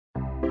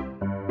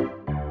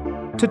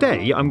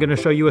Today I'm going to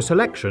show you a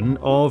selection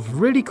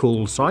of really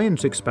cool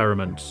science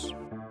experiments.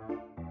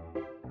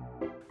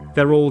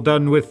 They're all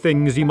done with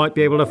things you might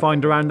be able to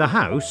find around the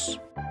house,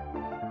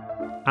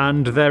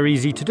 and they're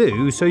easy to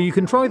do so you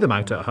can try them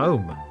out at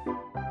home.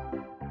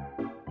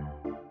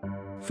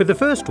 For the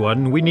first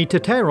one, we need to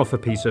tear off a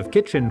piece of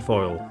kitchen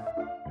foil.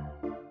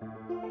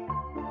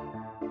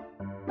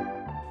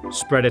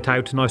 Spread it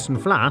out nice and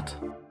flat,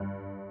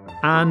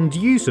 and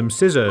use some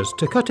scissors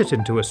to cut it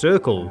into a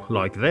circle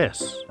like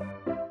this.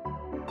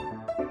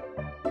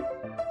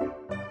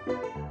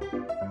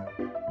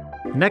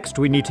 Next,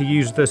 we need to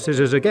use the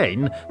scissors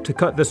again to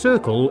cut the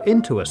circle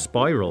into a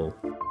spiral.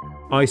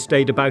 I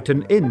stayed about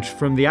an inch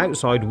from the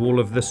outside wall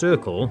of the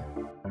circle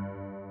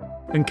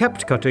and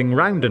kept cutting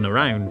round and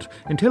around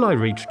until I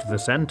reached the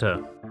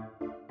centre.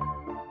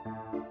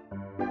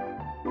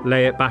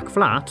 Lay it back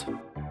flat,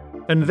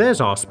 and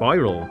there's our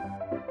spiral.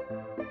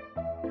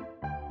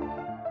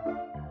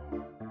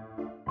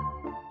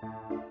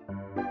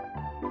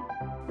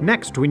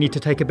 Next, we need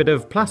to take a bit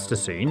of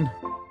plasticine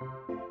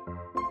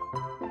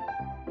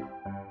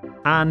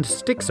and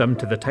stick some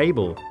to the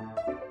table.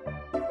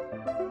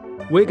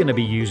 We're going to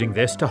be using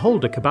this to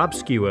hold a kebab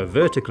skewer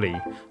vertically,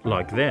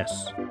 like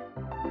this,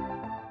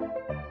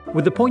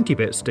 with the pointy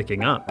bit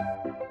sticking up.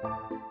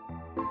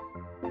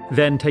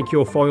 Then take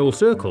your foil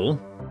circle,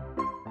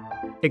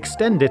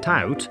 extend it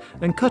out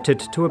and cut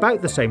it to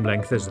about the same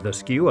length as the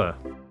skewer.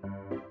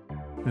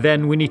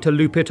 Then we need to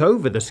loop it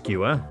over the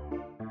skewer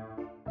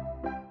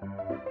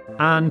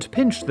and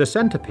pinch the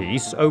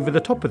centerpiece over the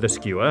top of the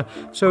skewer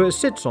so it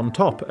sits on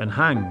top and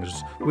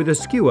hangs, with a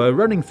skewer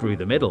running through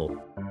the middle.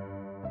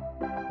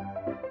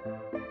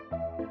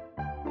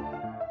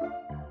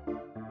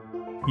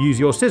 Use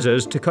your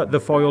scissors to cut the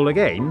foil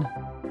again,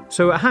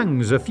 so it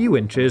hangs a few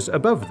inches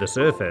above the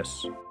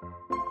surface.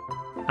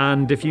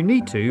 And if you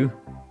need to,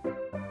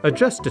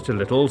 adjust it a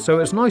little so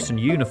it's nice and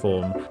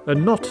uniform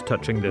and not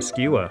touching the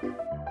skewer.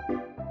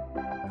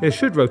 It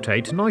should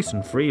rotate nice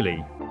and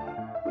freely.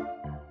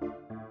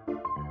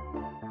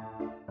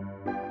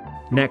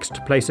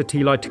 Next, place a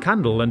tea light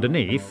candle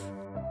underneath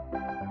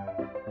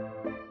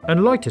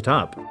and light it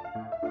up.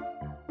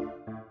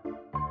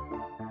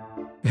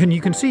 And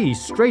you can see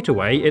straight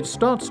away it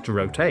starts to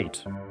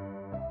rotate.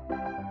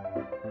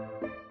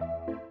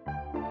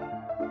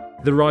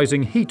 The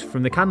rising heat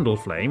from the candle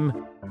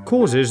flame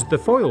causes the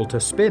foil to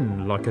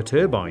spin like a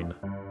turbine.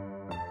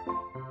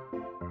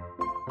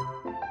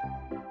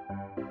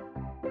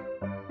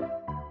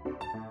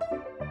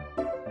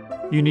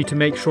 You need to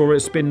make sure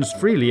it spins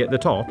freely at the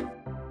top,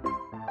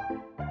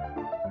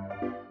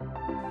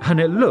 and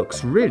it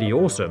looks really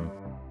awesome.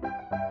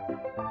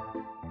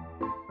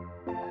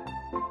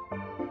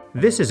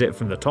 This is it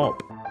from the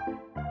top.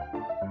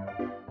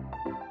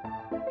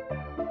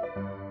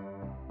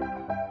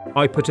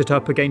 I put it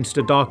up against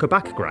a darker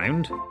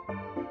background,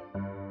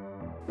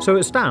 so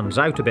it stands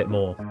out a bit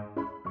more.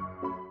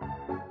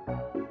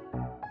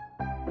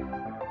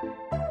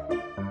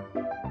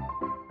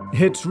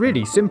 It's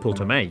really simple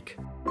to make,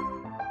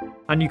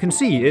 and you can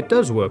see it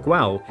does work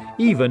well,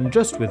 even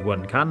just with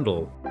one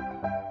candle.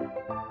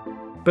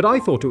 But I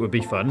thought it would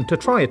be fun to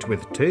try it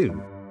with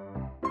two.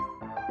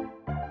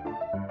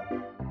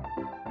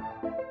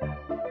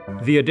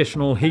 The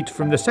additional heat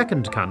from the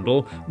second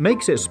candle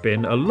makes it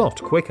spin a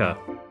lot quicker.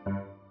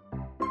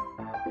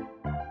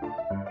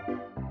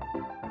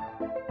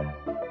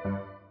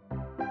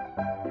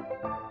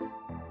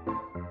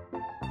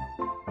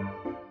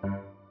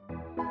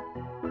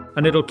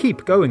 And it'll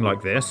keep going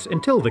like this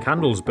until the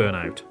candles burn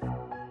out.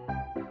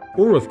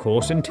 Or of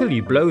course until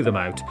you blow them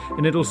out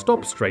and it'll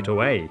stop straight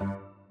away.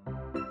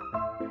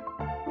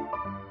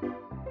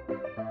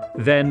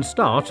 Then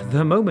start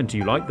the moment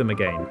you light them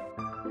again.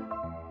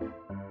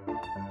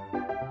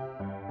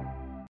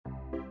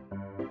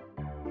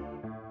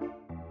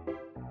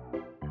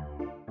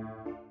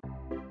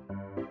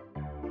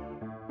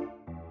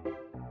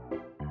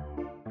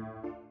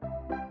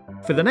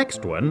 For the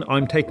next one,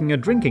 I'm taking a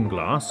drinking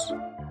glass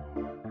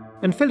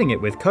and filling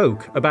it with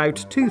Coke about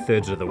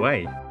 2/3 of the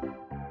way.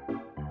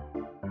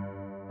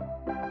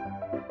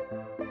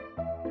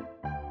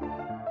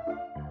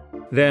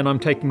 Then I'm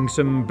taking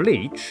some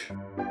bleach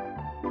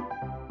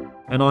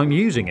and I'm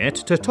using it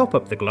to top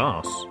up the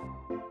glass.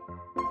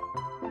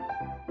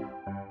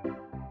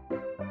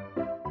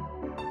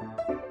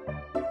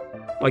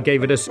 I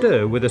gave it a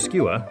stir with a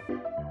skewer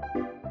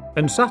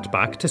and sat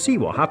back to see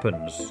what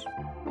happens.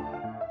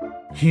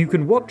 You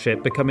can watch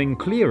it becoming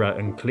clearer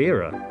and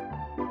clearer.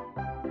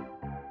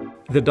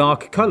 The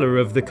dark colour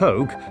of the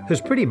Coke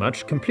has pretty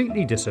much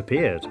completely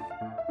disappeared.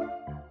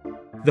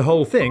 The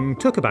whole thing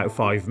took about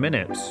 5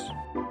 minutes.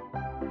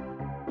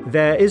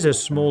 There is a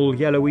small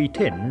yellowy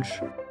tinge,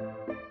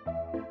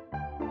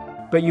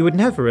 but you would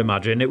never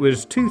imagine it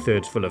was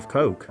 2/3 full of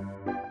Coke.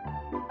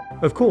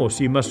 Of course,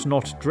 you must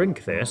not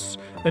drink this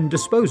and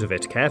dispose of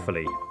it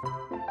carefully.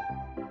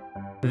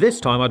 This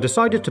time I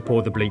decided to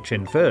pour the bleach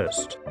in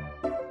first.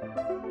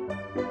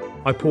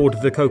 I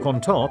poured the Coke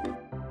on top,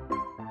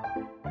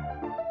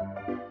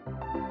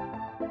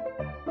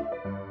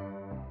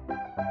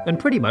 and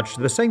pretty much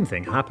the same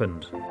thing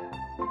happened.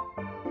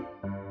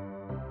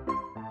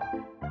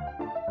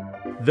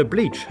 The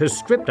bleach has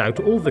stripped out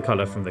all the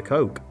colour from the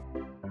Coke.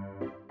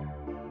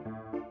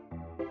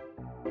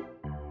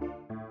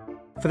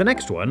 For the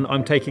next one,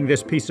 I'm taking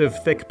this piece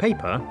of thick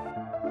paper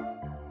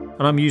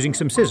and I'm using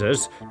some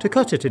scissors to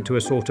cut it into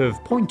a sort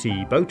of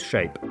pointy boat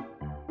shape.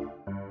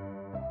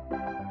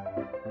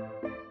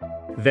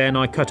 Then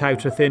I cut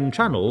out a thin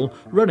channel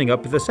running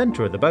up the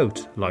centre of the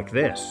boat, like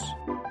this.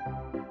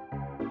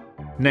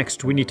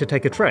 Next we need to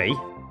take a tray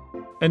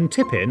and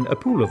tip in a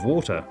pool of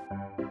water.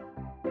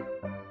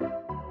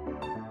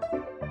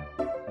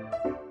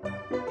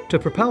 To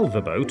propel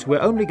the boat, we're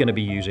only going to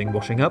be using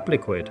washing up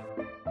liquid.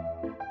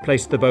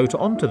 Place the boat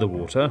onto the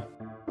water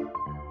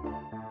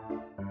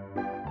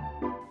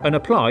and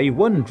apply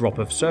 1 drop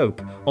of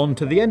soap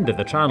onto the end of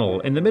the channel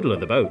in the middle of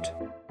the boat.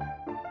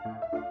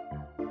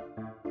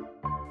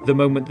 The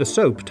moment the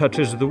soap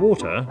touches the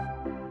water,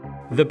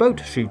 the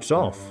boat shoots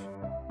off.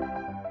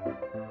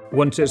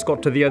 Once it's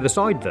got to the other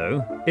side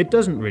though, it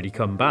doesn't really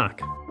come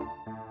back.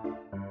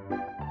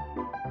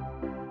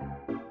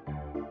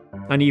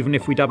 And even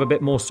if we dab a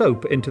bit more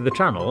soap into the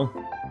channel,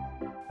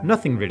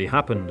 nothing really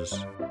happens.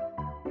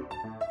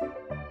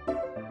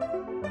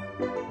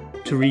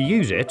 To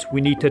reuse it, we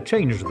need to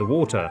change the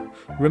water,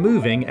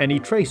 removing any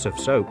trace of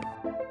soap.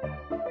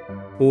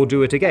 Or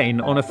do it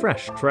again on a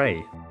fresh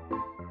tray.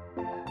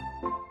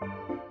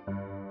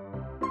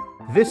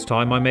 This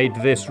time I made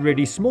this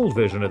really small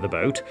version of the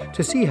boat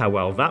to see how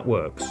well that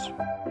works.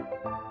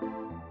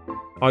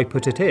 I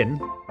put it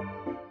in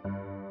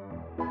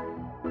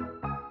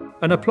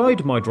and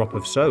applied my drop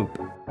of soap.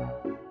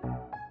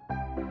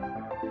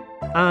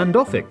 And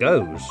off it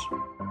goes.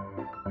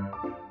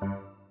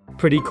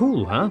 Pretty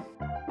cool, huh?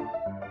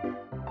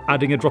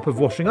 Adding a drop of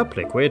washing up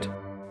liquid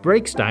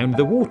breaks down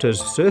the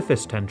water's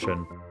surface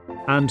tension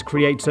and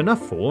creates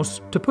enough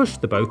force to push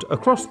the boat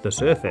across the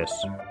surface.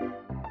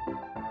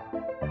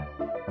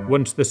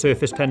 Once the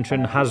surface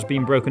tension has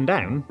been broken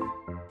down,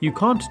 you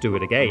can't do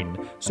it again,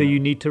 so you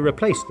need to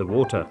replace the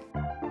water.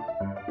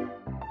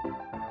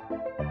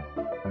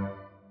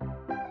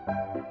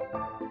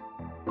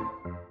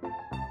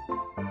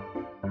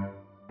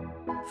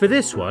 For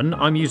this one,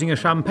 I'm using a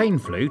champagne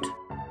flute,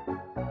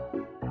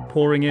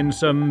 pouring in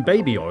some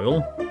baby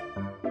oil,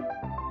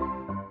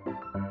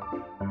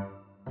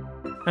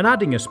 and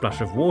adding a splash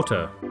of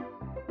water,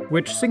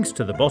 which sinks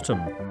to the bottom.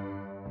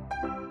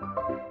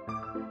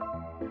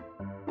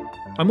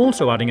 I'm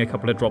also adding a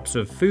couple of drops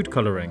of food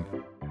colouring.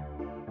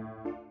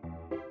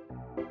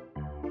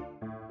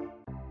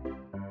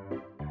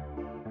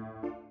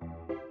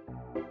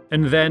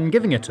 And then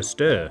giving it a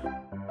stir.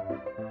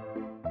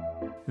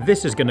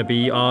 This is going to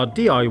be our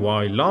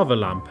DIY lava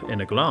lamp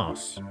in a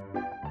glass.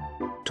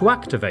 To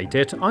activate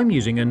it, I'm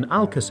using an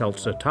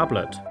Alka-Seltzer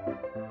tablet.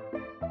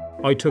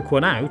 I took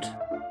one out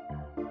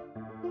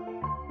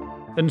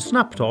and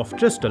snapped off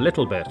just a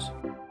little bit.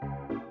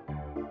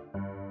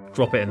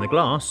 Drop it in the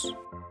glass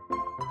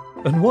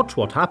and watch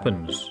what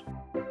happens.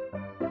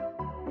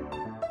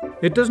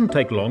 It doesn't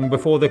take long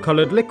before the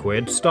coloured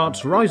liquid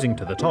starts rising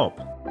to the top.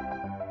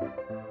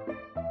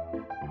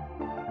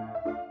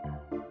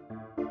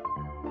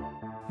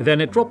 Then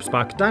it drops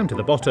back down to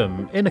the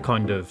bottom in a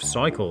kind of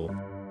cycle.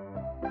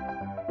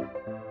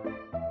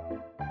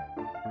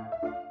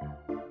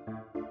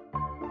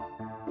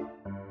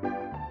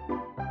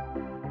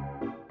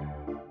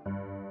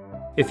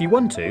 If you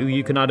want to,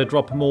 you can add a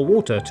drop more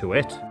water to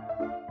it,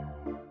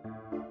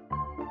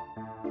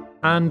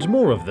 and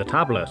more of the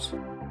tablet.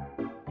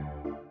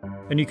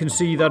 And you can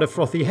see that a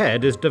frothy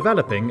head is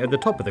developing at the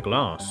top of the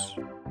glass.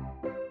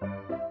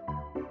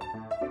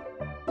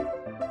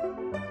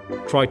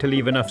 Try to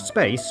leave enough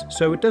space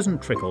so it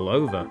doesn't trickle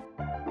over.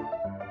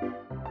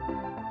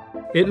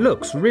 It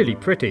looks really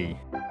pretty,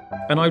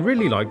 and I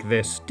really like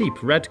this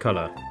deep red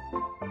colour.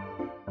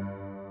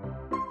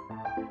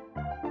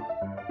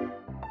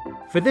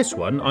 For this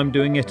one, I'm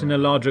doing it in a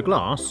larger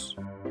glass.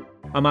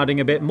 I'm adding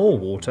a bit more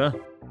water.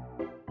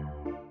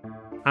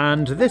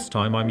 And this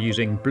time I'm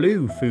using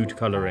blue food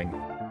colouring.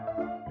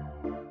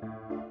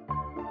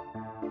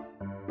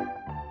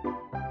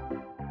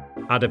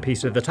 Add a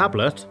piece of the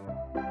tablet,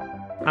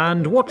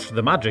 and watch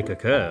the magic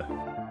occur.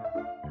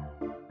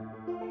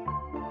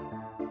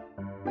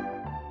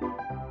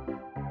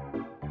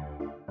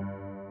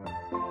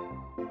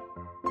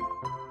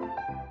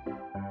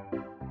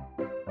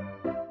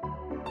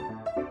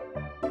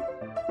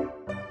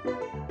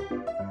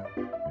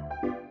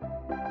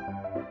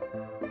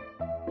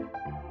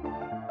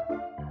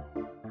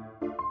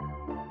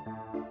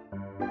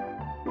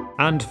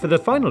 And for the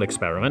final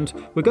experiment,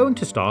 we're going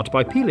to start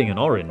by peeling an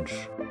orange.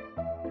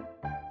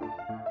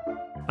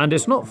 And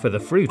it's not for the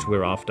fruit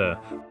we're after.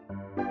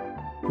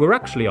 We're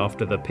actually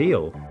after the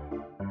peel.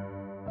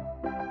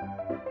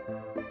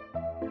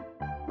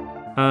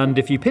 And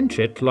if you pinch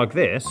it like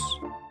this,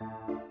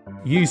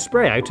 you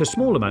spray out a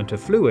small amount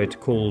of fluid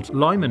called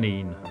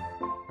limonene.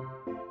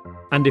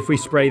 And if we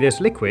spray this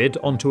liquid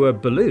onto a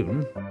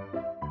balloon,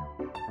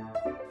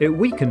 it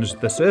weakens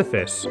the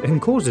surface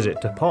and causes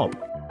it to pop.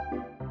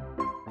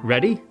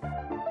 Ready?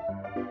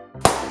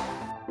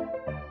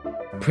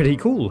 Pretty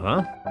cool,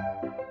 huh?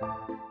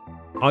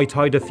 I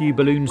tied a few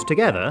balloons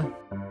together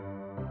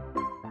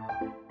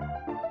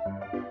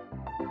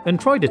and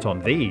tried it on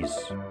these.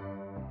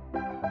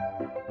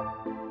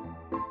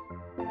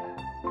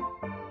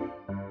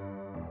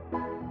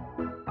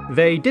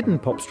 They didn't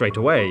pop straight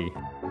away,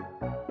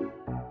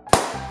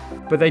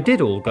 but they did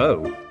all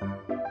go.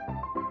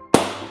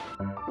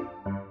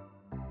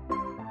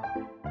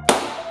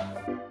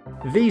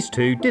 These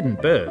two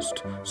didn't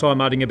burst, so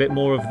I'm adding a bit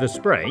more of the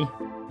spray,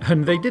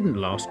 and they didn't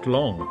last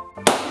long.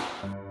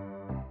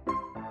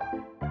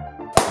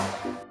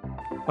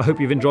 I hope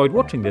you've enjoyed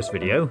watching this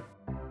video.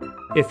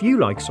 If you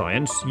like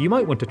science, you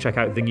might want to check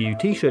out the new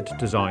t-shirt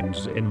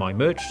designs in my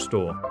merch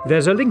store.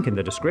 There's a link in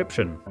the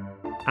description.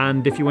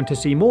 And if you want to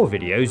see more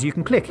videos, you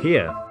can click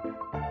here.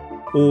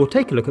 Or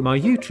take a look at my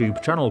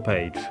YouTube channel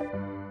page.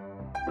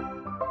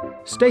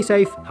 Stay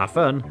safe, have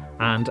fun,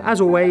 and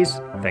as always,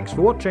 thanks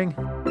for watching.